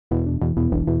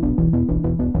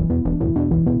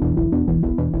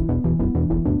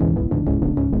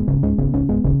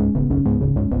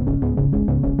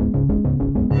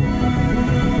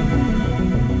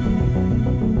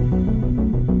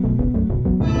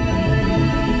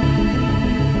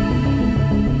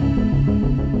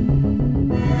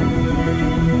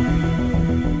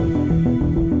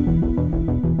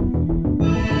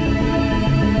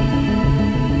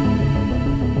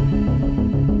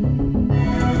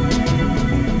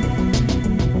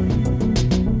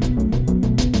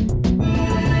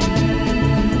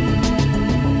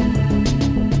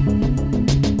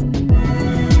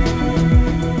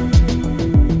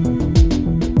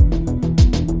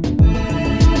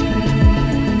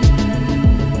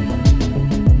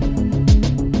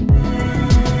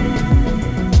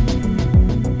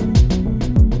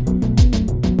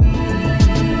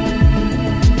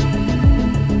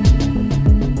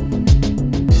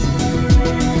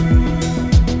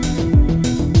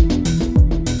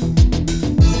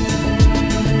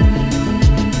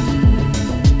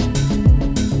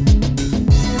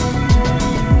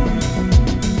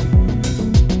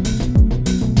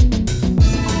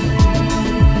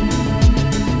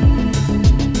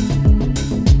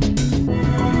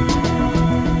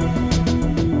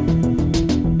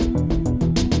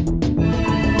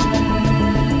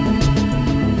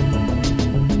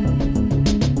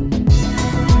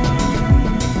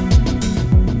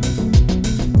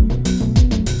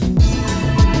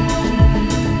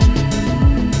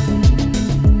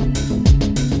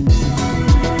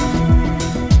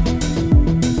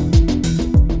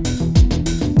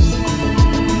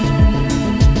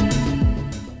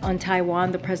on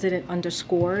Taiwan, the president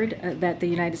underscored that the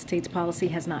United States policy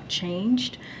has not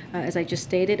changed, as I just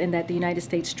stated, and that the United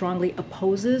States strongly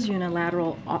opposes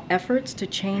unilateral efforts to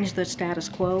change the status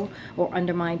quo or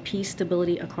undermine peace,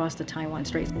 stability across the Taiwan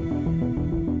Straits.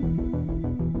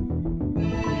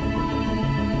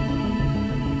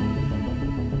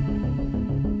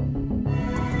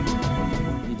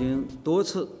 已经多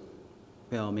次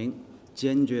表明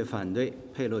坚决反对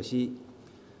佩洛西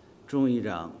众议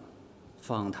长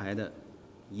访台的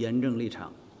严正立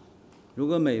场。如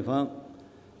果美方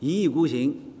一意孤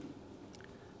行，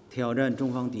挑战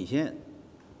中方底线，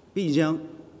必将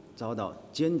遭到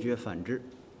坚决反制。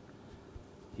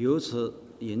由此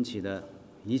引起的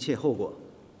一切后果，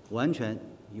完全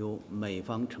由美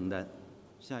方承担。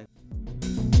下一个。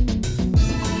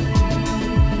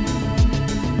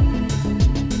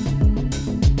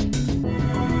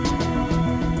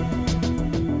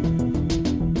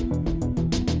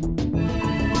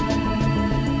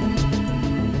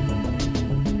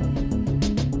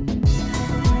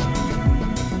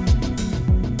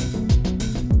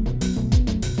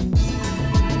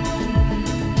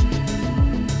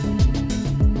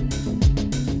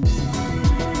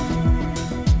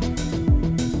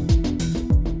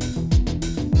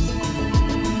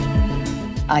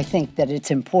 I think that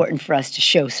it's important for us to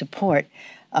show support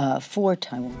for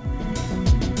Taiwan.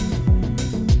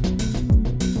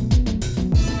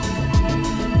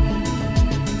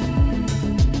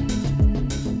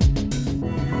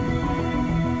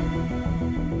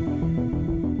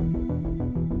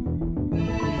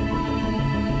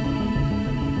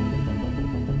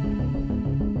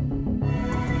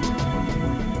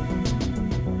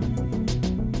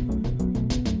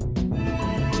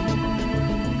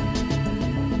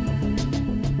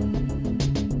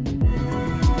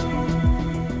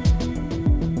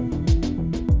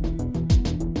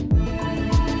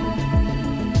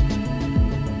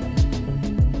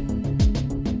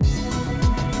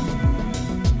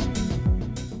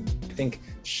 I think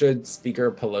should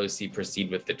Speaker Pelosi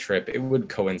proceed with the trip, it would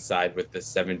coincide with the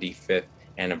 75th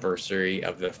anniversary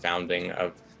of the founding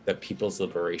of the People's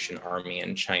Liberation Army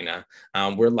in China.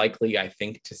 We're likely, I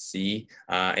think, to see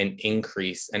an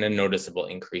increase and a noticeable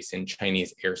increase in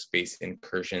Chinese airspace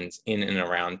incursions in and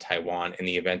around Taiwan in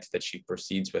the event that she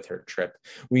proceeds with her trip.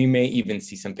 We may even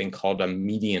see something called a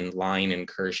median line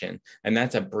incursion, and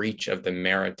that's a breach of the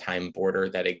maritime border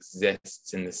that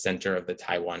exists in the center of the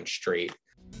Taiwan Strait.